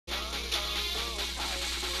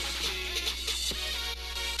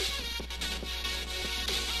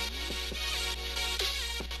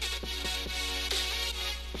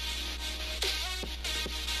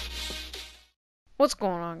What's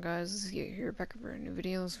going on, guys? This is Get here back for a new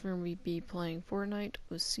video. This is where we be playing Fortnite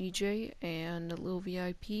with CJ and LIL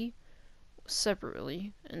VIP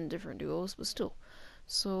separately in different duos, but still.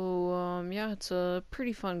 So yeah, it's a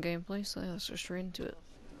pretty fun gameplay, so yeah, let's get straight into it.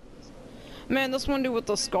 Man, this one dude with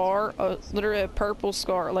the scar, literally a purple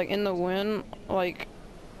scar, like in the wind, like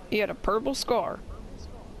he had a purple scar,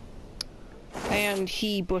 and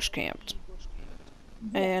he bush camped.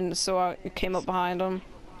 And so I came up behind him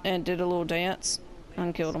and did a little dance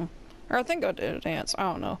and killed him. Or I think I did a dance, I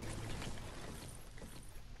don't know.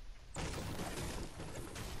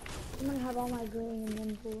 I'm gonna have all my green and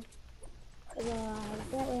then blue. Cause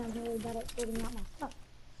that way I'm really bad at sorting out my stuff.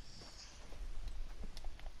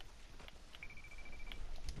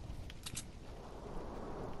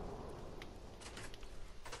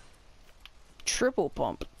 Triple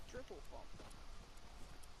pump.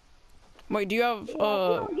 Wait, do you have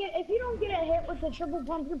Yeah, if you don't get a hit with the triple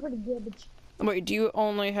pump, you're pretty good. Wait, do you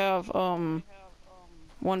only have one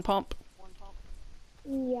pump?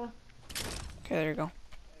 Yeah. Okay, there you go.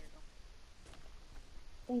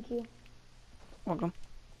 Thank you. Welcome.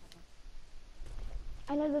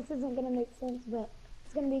 I know this isn't gonna make sense, but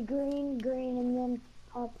it's gonna be green, green, and then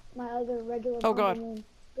pump my other regular Oh pump. god. And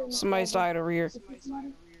then Somebody's died over here.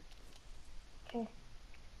 Okay.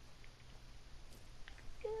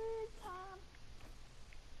 Good time.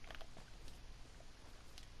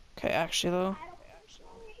 Okay, actually though,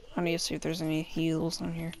 I need to see if there's any heals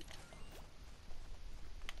in here.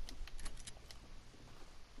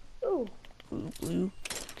 Ooh. Blue.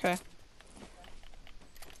 Okay.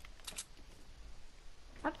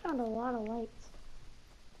 I found a lot of lights.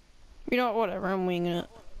 You know what, whatever, I'm winging it.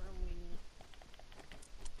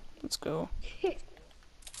 Let's go.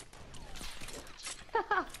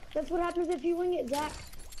 That's what happens if you wing it, Zach.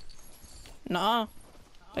 Nah,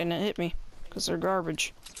 they didn't hit me, because they're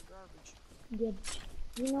garbage. Good.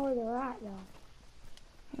 You know where they're at, though.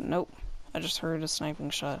 Nope, I just heard a sniping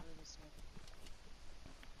shot.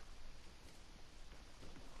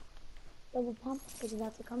 Double pump is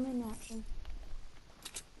about to come in action.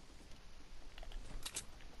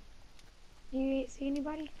 Do you see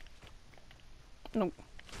anybody? Nope.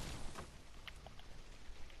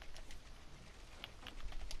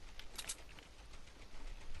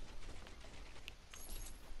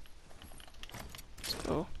 Let's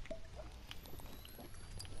go.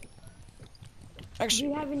 Actually,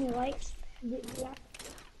 Do you have any lights? Do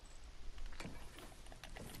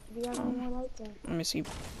you have any more lights? Or? let me see.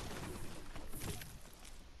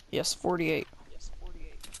 Yes, 48.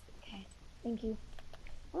 Okay, thank you.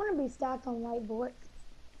 I want to be stacked on light bullets.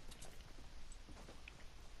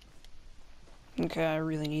 Okay, I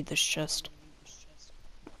really need this chest.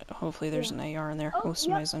 Hopefully there's an AR in there. Oh,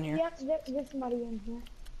 somebody's in here. Yep, there's somebody in here.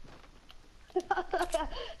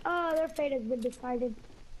 Oh, their fate has been decided.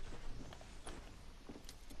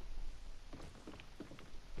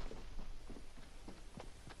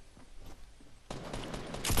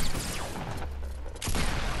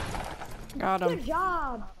 Got him. Good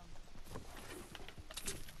job.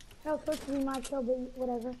 That was supposed to be my kill, but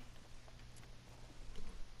whatever.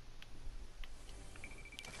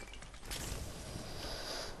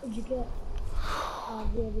 What'd you get? Oh,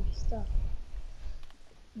 garbage stuff.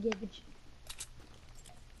 Garbage.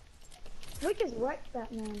 We just wrecked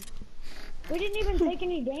that man. We didn't even take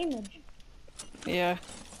any damage. Yeah,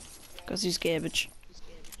 because he's garbage.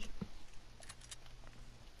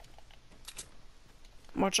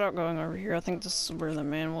 Watch out going over here. I think this is where the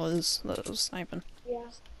man was that was sniping. Yeah.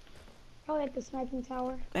 Probably at the sniping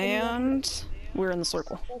tower. And we're in the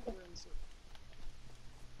circle. Okay.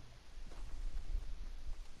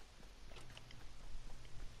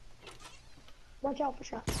 Watch out for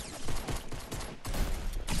shots.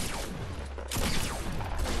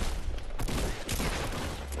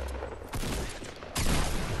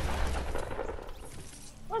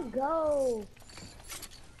 Let's go.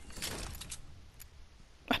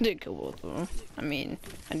 I did kill both of them. I mean,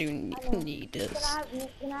 I do need this.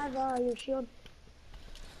 Can I have your shield?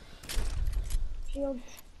 Shield.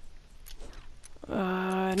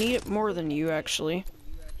 I need it more than you, actually.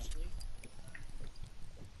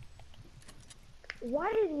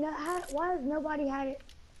 Why has nobody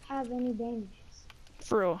have any damages?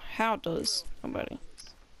 For real, how does nobody?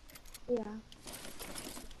 Yeah.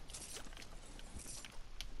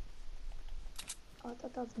 Oh, I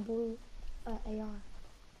thought that was blue AR.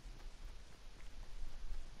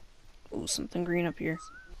 Oh, something green up here.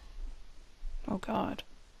 Oh god.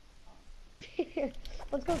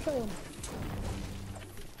 Let's go kill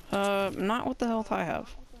him. Not with the health I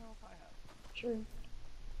have. True.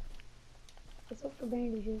 Let's look for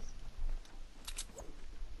bandages.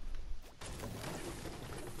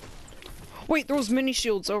 Wait, there was mini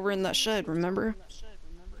shields over in that shed, remember?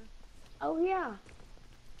 Oh yeah.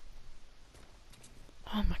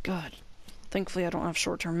 Oh my god. Thankfully I don't have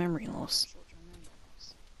short-term memory loss.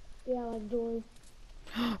 Yeah, like Dory.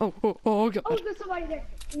 Oh god. Oh, there's somebody there.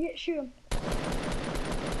 Yeah, shoot him.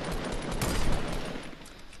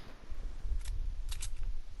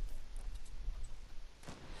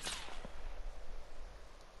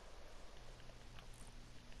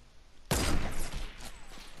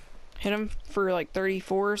 Hit him for like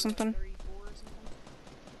 34 or something.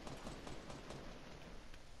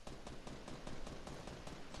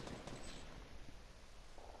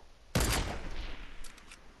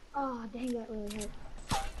 Oh, dang, that really hurt.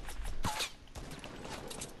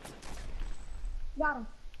 Got him.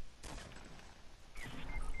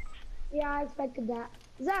 Yeah, I expected that.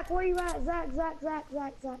 Zach, where you at? Zach.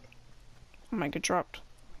 I might get dropped.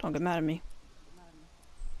 Don't get mad at me.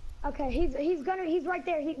 Okay, he's right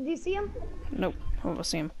there. Do you see him? Nope. Oh, I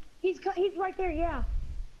see him. He's right there, yeah.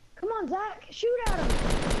 Come on, Zach, shoot at him.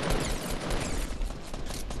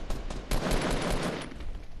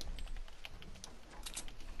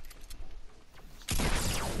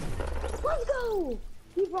 Let's go.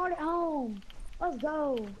 He brought it home. Let's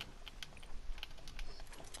go.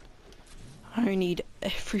 I need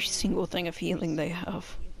every single thing of healing they have.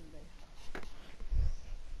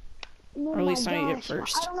 Oh or at least my I need it gosh,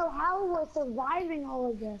 first. I don't know how we're surviving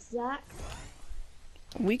all of this, Zach.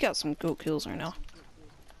 We got some goat kills right now.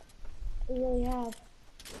 We really have.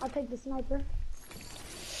 I'll take the sniper.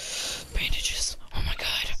 Bandages. Oh my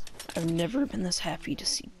god. I've never been this happy to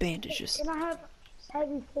see bandages. Can I have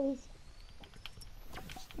heavy, please?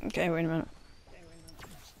 Okay, wait a minute.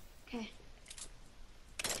 Okay.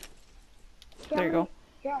 There you go.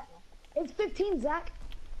 Yeah. It's 15, Zach.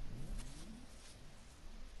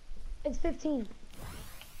 It's 15.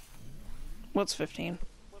 What's 15?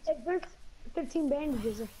 There's 15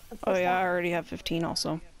 bandages. Oh yeah, I already have 15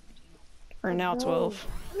 also. Or now 12.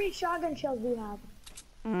 How many shotgun shells do you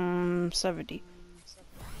have? 70.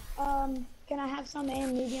 Can I have some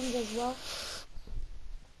and mediums as well?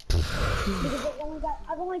 Because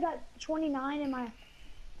I've only got 29 in my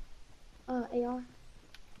AR.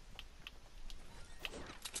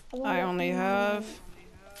 I only have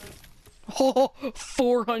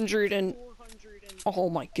 400 and oh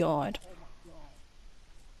my god.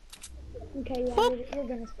 Okay, yeah, you're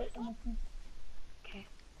gonna split them with me. Okay.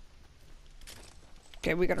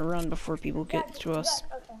 Okay, we gotta run before people get to us.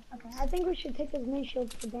 Okay. I think we should take those mini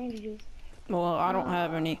shields for bandages. Well, I don't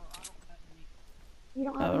have any. You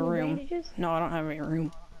don't have any room. bandages? No, I don't have any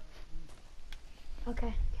room.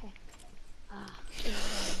 Okay.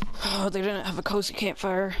 Oh, they didn't have a cozy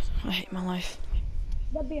campfire. I hate my life.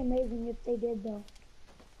 That'd be amazing if they did, though.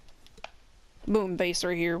 Boom, base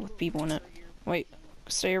right here with people in it. Wait,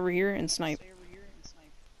 stay over here and snipe.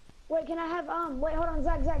 Wait, can I have, wait, hold on,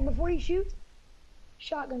 Zach, before you shoot,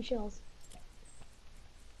 shotgun shells.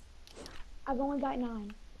 I've only got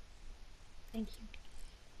 9. Thank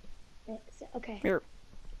you. Okay. Here.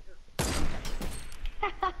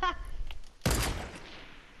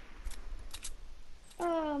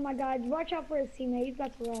 Oh my god, watch out for his teammate, he's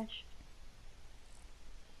about to rush.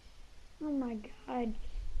 Oh my god.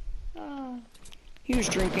 He was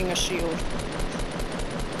drinking a shield.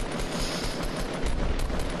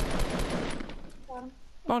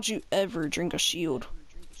 Don't you ever drink a shield.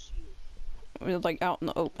 Like out in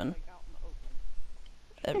the open.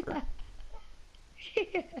 Ever.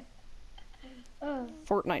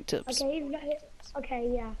 Fortnite tips. Okay, he's got it.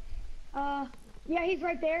 Okay, yeah. Yeah, he's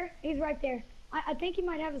right there. He's right there. I think he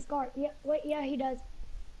might have a scar. Yeah, wait, yeah, he does.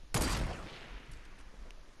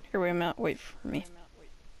 Here, wait a minute. Wait for me.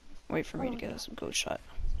 Wait for me to get some good shot.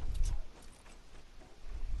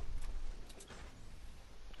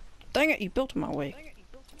 Dang it, you built in my way.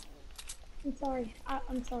 I'm sorry.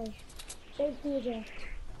 I'm sorry. Save me a jail.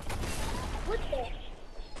 What the?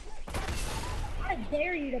 I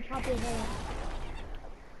dare you to pop your head off.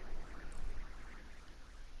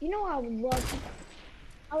 You know I would love to.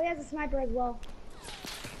 Oh, he has a sniper as well.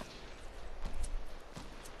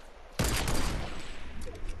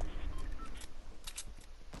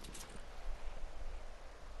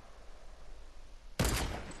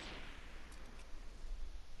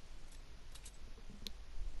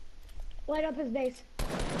 Light up his base.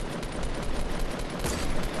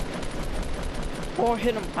 Oh, I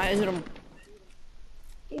hit him. I hit him.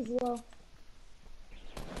 He's low.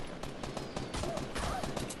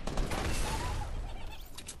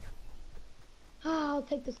 I'll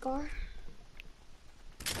take the scar.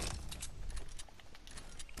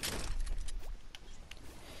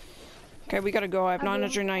 Okay, we gotta go. I have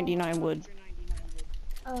 999 wood.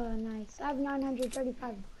 Oh, nice. I have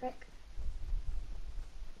 935 brick.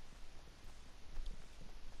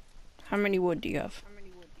 How many wood do you have?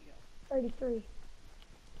 33.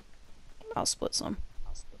 I'll split some.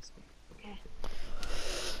 Okay.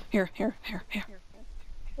 Here.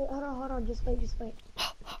 Wait, hold on. Just wait.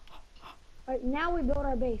 Alright, now we build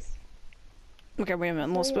our base. Okay, wait a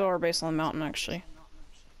minute. Let's build our base on the mountain, actually.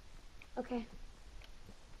 Okay.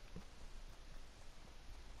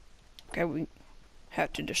 Okay, we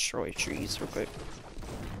have to destroy trees real quick.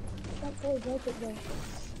 Don't fully break it though.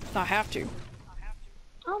 I have to.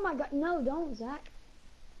 Oh my god, no, don't, Zach.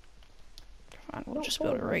 Fine, we'll Don't just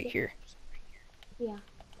build it fully right break here. Yeah.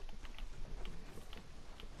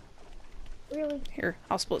 Really? Here,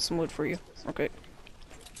 I'll split some wood for you. Okay.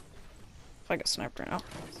 If I get sniped right now.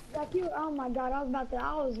 Zach, oh my god, I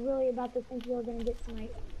was really about to think you were gonna get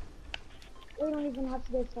sniped. We don't even have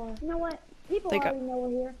to go far. You know what? People already know we're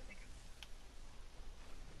here.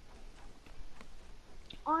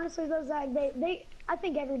 Honestly though, Zach, I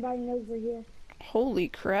think everybody knows we're here. Holy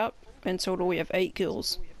crap. In total, we have 8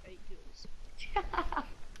 kills.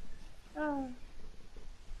 Oh,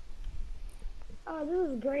 this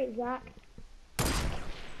is great, Zach.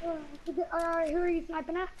 Who are you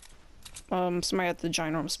sniping at? Somebody at the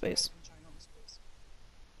ginormous space.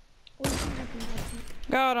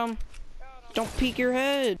 Got him. Don't peek your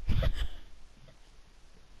head.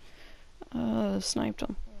 Sniped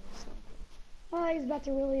him. Oh, he's about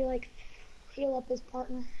to really, like, heal up his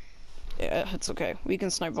partner. Yeah, it's okay. We can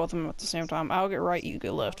snipe both of them at the same time. I'll get right, you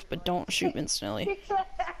get left, but don't shoot instantly.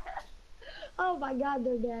 Oh my god,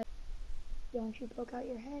 they're dead. Don't you poke out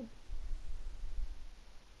your head.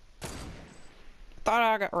 Thought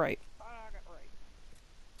I got right.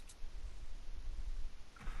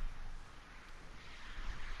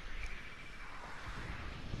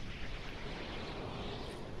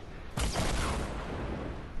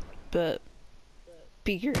 But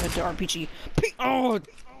peek your head to RPG. Peek! Oh!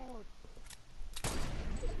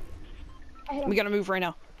 We gotta move right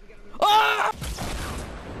now. Ah!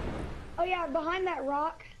 Oh yeah, behind that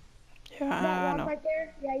rock. Yeah, that I rock know. right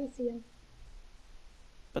there. Yeah, you see him.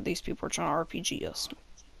 But these people are trying to RPG us.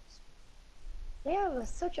 They have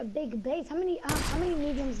such a big base. How many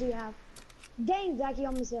mediums do you have? Dang, Zach, you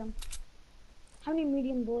almost hit him. How many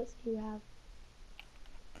medium bullets do you have?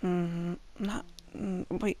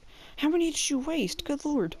 Wait. How many did you waste? Good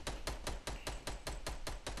lord.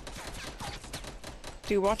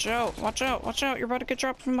 Dude, watch out. Watch out. Watch out. You're about to get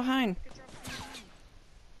dropped from behind.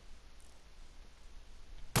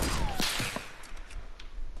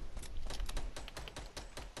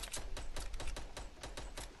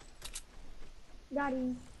 Got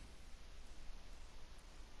him.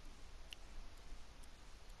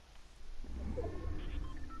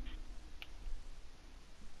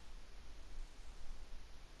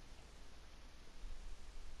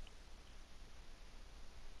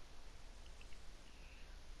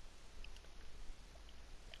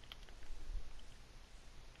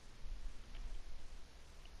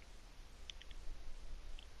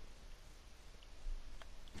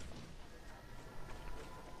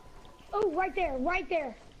 Oh, right there, right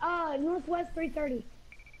there. Northwest 330.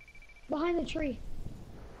 Behind the tree.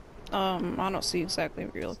 I don't see exactly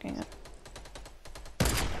what you're looking at.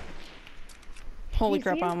 Holy You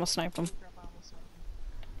crap, see I him? almost sniped him.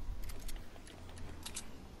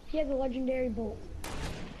 He has a legendary bolt.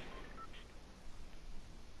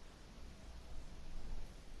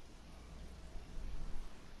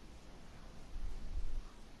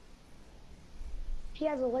 He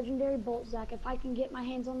has a legendary bolt, Zach. If I can get my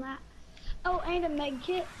hands on that. Oh, and a med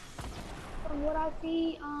kit. From what I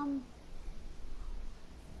see, oh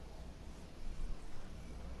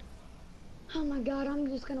my god, I'm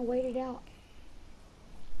just gonna wait it out.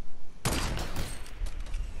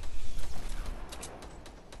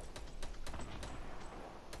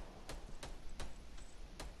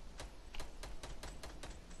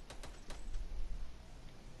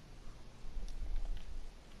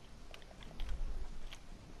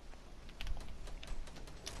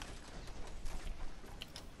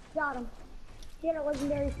 Got him. He had a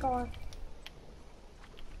legendary scar.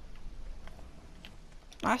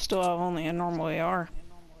 I still have only a normal AR.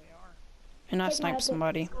 And I Take my sniped epic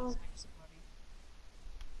somebody. scar.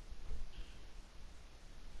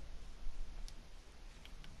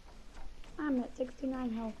 I'm at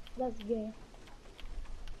 69 health. That's good.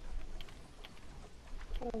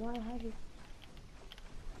 Got a lot of heavy.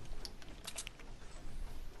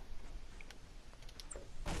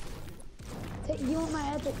 You want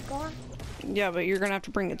my epic scar? Yeah, but you're gonna have to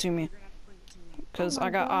bring it to me. Because Oh my I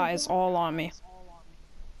got God, eyes all on me.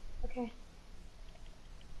 Okay.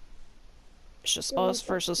 it's just You're us worth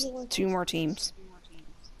it. versus You're worth two it. more teams.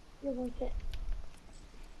 You're worth it.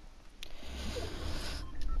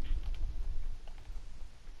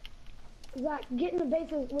 Zach, get in the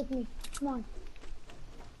bases with me. Come on.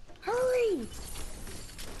 Hurry!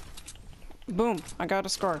 Boom! I got a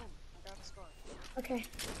scar. Okay.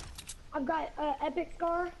 I've got an epic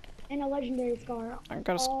scar and a legendary scar. I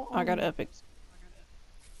got epic.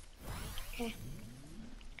 Okay.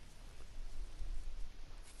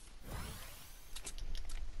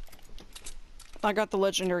 I got the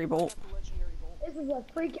legendary bolt. This is a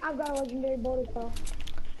freak. I've got a legendary bolt as well.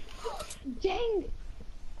 Dang!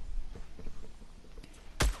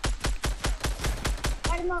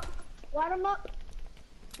 Light him up. Light him up.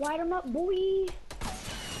 Light him up, boy.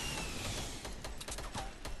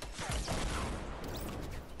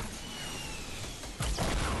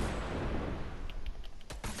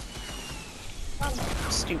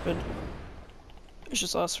 Stupid. It's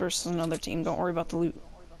just us versus another team. Don't worry about the loot.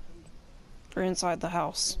 We're inside the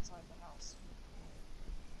house.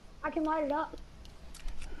 I can light it up.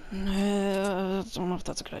 I don't know if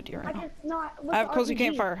that's a good idea right I now. just not. I have a cozy RPG.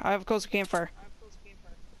 campfire. I have a cozy campfire.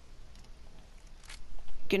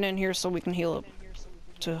 Get in here so we can heal up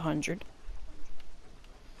to 100.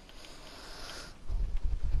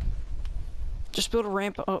 Just build a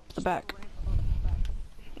ramp up the back.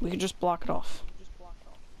 We can just block it off.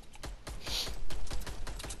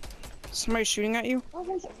 Somebody shooting at you? No,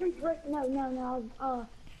 no.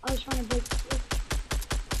 I was trying to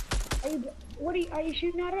break. Are you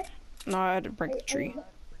shooting at it? No, I had to break the tree.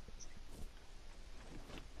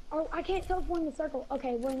 Oh, I can't tell if we're in the circle.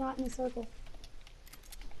 Okay, we're not in the circle.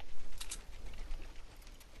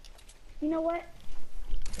 You know what?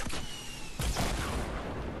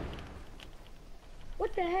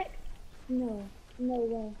 What the heck? No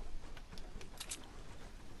way.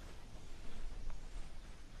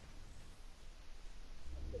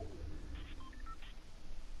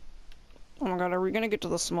 Oh my god, are we gonna get to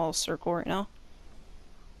the smallest circle right now?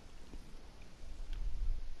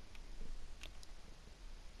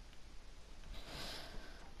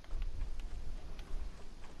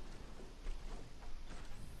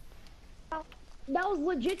 That was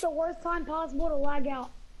legit the worst time possible to lag out.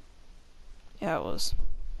 Yeah, it was.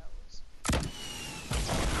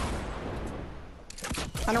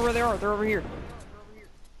 I know where they are. They're over here.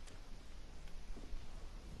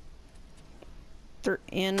 They're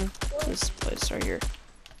in this place right here.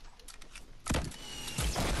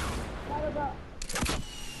 That was up.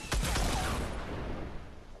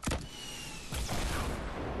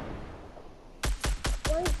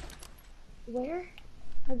 Where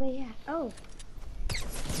are they at? Oh.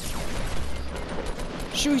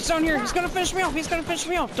 Shoot, he's down here. He's gonna finish me off. He's gonna finish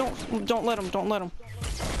me off. Don't let him. Don't let him.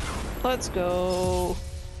 Let's go.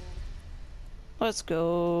 Let's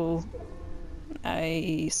go.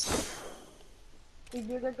 Nice. You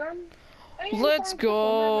do the gun? Let's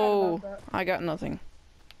go. I got nothing.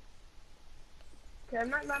 Okay, I'm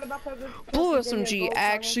not mad about that. Blue SMG.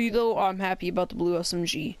 Actually, though, I'm happy about the blue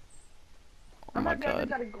SMG. Oh my god. I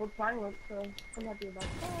got a gold silence, so I'm happy about that.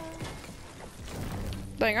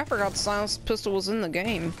 Dang, I forgot the silenced pistol was in the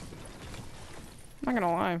game. I'm not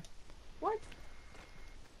gonna lie. What?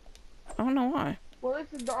 I don't know why. Well,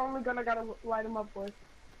 this is the only gun I gotta light him up with.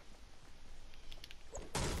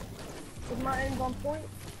 Is my aim's on point?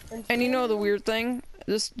 And you know the weird thing?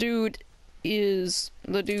 This dude is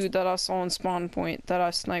the dude that I saw in spawn point that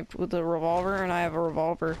I sniped with a revolver, and I have a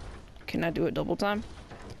revolver. Can I do it double time?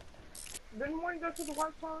 Didn't one go to the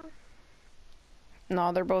white tower?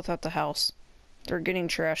 No, they're both at the house. They're getting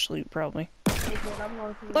trash loot, probably. Okay, good, I'm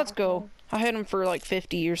going to the Let's white go. tower. I hit him for like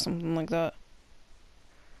 50 or something like that.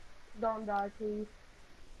 Don't die, please.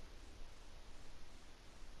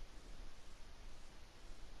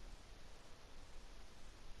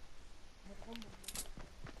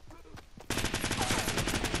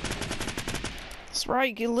 That's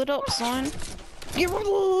right, get lit up, son. Get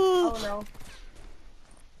Oh no.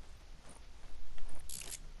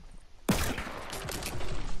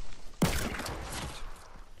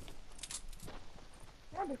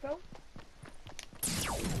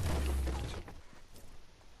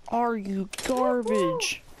 Are you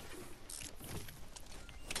garbage?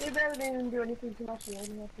 They barely didn't even do anything to us, I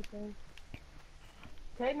don't have to say.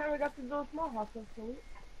 Okay, now we got to do a small house, that's sweet.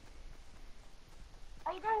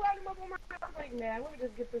 I was gonna light him up on my I was like, man, let me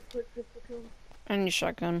just get this quick pistol kill. I need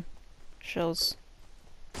shotgun shells.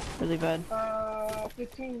 Really bad.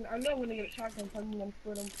 15. I know when they get a shotgun, so I'm gonna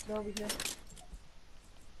split them. They're over here.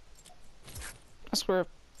 I swear,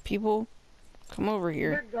 people, come over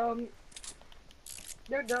here. They're dumb.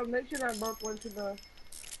 They're dumb. They should have both went to the...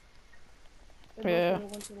 Yeah.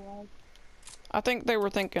 Went to the lodge. I think they were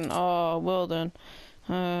thinking, oh, well then.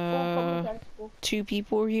 Okay, cool. 2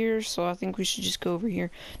 people are here, so I think we should just go over here.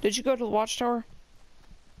 Did you go to the watchtower?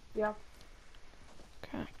 Yeah.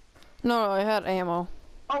 Okay. No, I had ammo.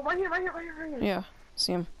 Oh, right here, right here, right here, right here. Yeah,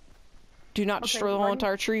 see him. Do not Okay, destroy the whole ready?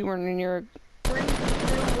 entire tree. We're near. 3, 2,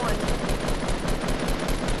 1.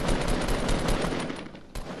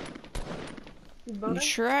 You building?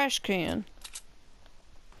 Trash can.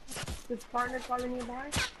 His partner probably nearby.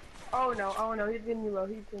 Oh no, he's getting you low,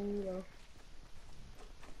 he's getting you low.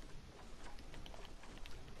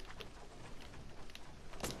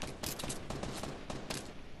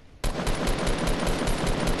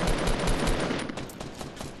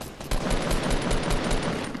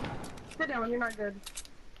 Sit down, you're not good.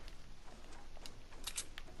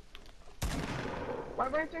 Why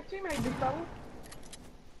weren't your teammates, big fella?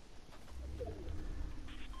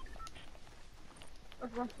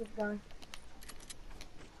 Let's rush this guy.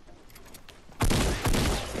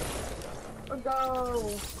 Let's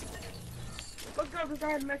go! Let's go, this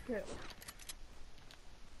guy had a med kit.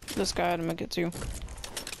 This guy had to make it too.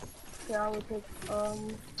 Okay, I would take,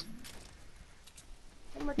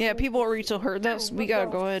 Yeah, people are still hurt. That's we gotta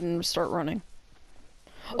go ahead and start running.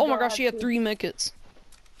 Oh my gosh, he had 3 medkits.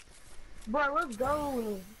 Bro, let's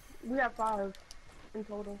go! We have 5 in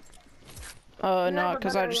total. No,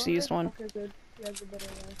 because I just used one. Okay, good. He has a better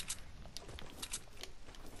one.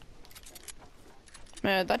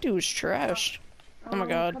 Man, that dude was trash. Oh my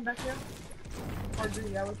god. Come back here. Or do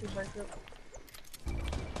yeah, let's just break it.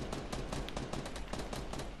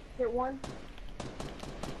 Hit one.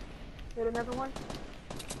 Hit another one.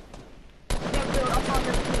 Yeah, dude, I'm on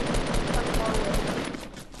this team. Coming far away.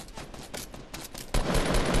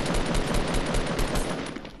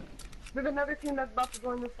 There's another team that's about to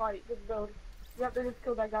join the fight. Just build. You have to just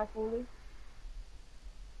kill that guy fully.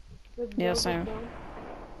 Just Yes, I am. build.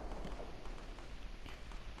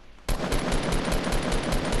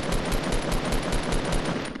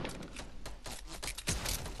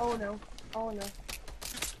 Oh no. Oh no.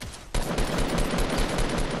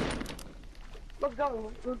 Let's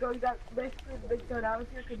go. Let's go. You got basically the big third out of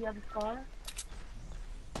here because you have a scar.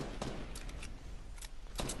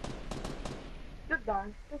 Just die.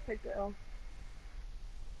 Just take the L.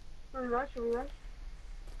 Should we rush? Should we rush?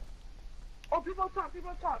 Oh, people up top. People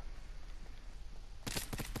up top.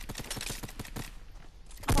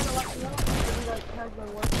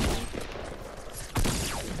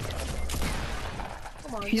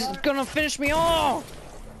 Come on, He's guys. gonna finish me off!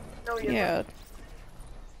 No, he isn't. Yeah.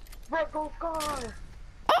 Bro, go scar!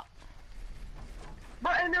 Oh!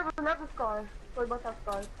 Bro, and there was another scar. So we both have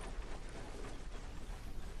scars.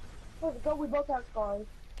 Let's go, we both have scars.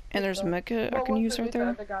 And there's a mecha I can use right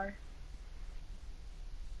there. The guy.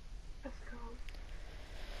 Let's go.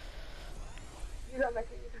 Use that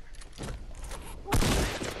mecha,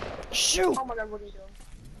 Shoot! Oh my god, what are you doing?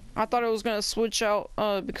 I thought it was gonna switch out,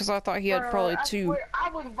 because I thought he had probably 2. I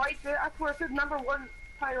was right there. I swear, if his number 1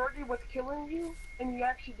 priority was killing you, and you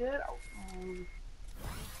actually did,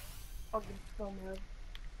 I'll be so mad.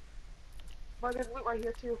 But there's loot right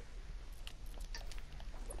here too.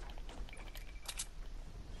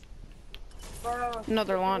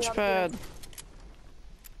 Another launch pad.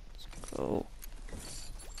 Let's go.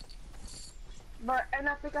 But, and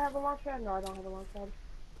I think I have a launch pad. No, I don't have a launch pad.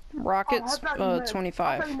 Rockets, I thought you meant- 25.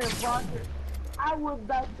 I thought you meant rocket. I was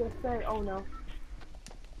about to say, oh no.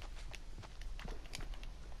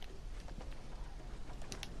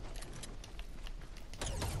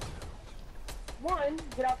 One,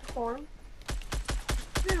 get out the storm.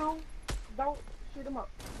 2, don't shoot him up.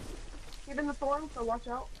 He's in the storm, so watch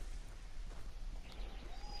out.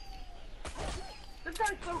 This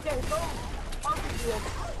guy's so gay, so RPG him.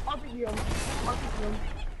 RPG him. RPG him.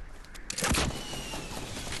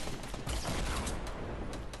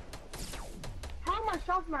 How are my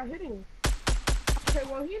shots not hitting? Okay,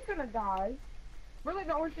 well he's gonna die. Really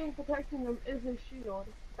the only thing protecting him is his shield.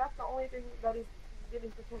 That's the only thing that he's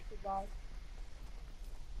getting protected by.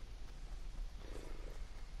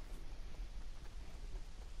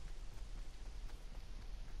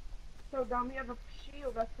 So Dom, he has a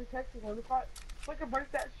shield that's protecting him. If I could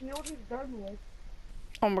break that shield, he's done with.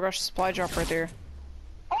 Oh my gosh, supply drop right there.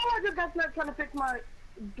 Oh, I just got snapped trying to fix my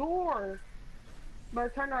door.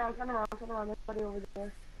 But turn around, there's somebody over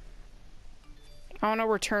there. I don't know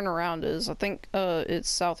where turnaround is. I think it's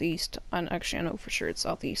southeast. Actually, I know for sure it's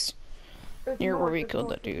southeast. It's Near north, where we it's killed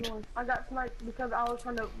north, that it's dude. north. I got sniped because I was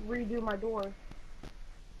trying to redo my door.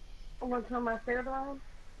 I'm gonna turn my stairs around.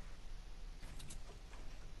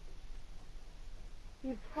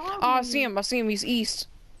 He's probably... Oh, I see him. I see him. He's east.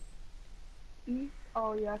 East?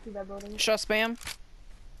 Oh yeah, I see that building. Should I spam?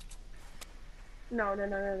 No, no,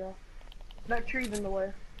 no, no, no. That tree's in the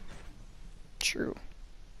way. True.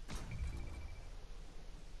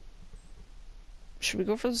 Should we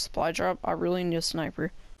go for the supply drop? I really need a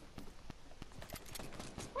sniper.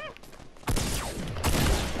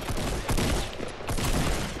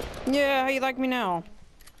 Yeah, how you like me now?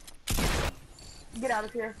 Get out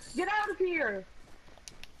of here. Get out of here!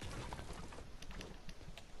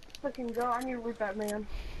 Fucking go. I need to loot that man.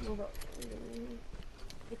 Move up.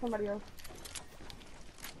 Get somebody else.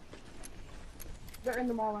 They're in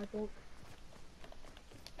the mall, I think.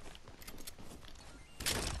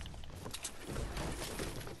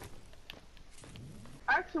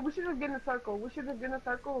 Actually, we should just get in a circle. We should just get in a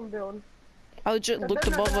circle and build. I legit looked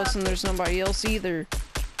above us and there's nobody else either.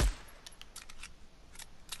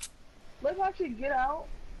 Let's actually get out,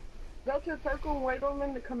 go to a circle and wait on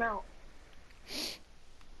them to come out.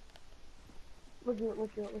 Let's do it,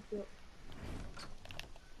 let's do it, let's do it.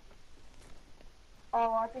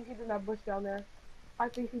 Oh, I think he's in that bush down there. I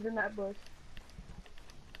think he's in that bush.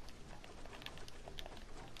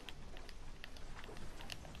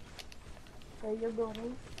 Okay, you're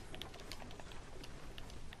building.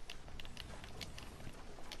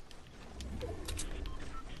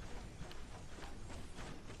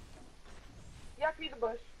 Yep, he's a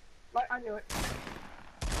bush. Like, I knew it.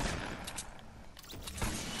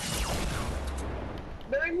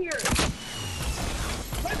 They're in here.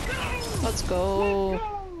 Let's go! Let's go. Let's go!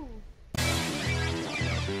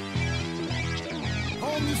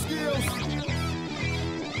 Hone your skills.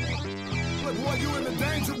 Look, boy, you in the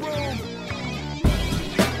danger room.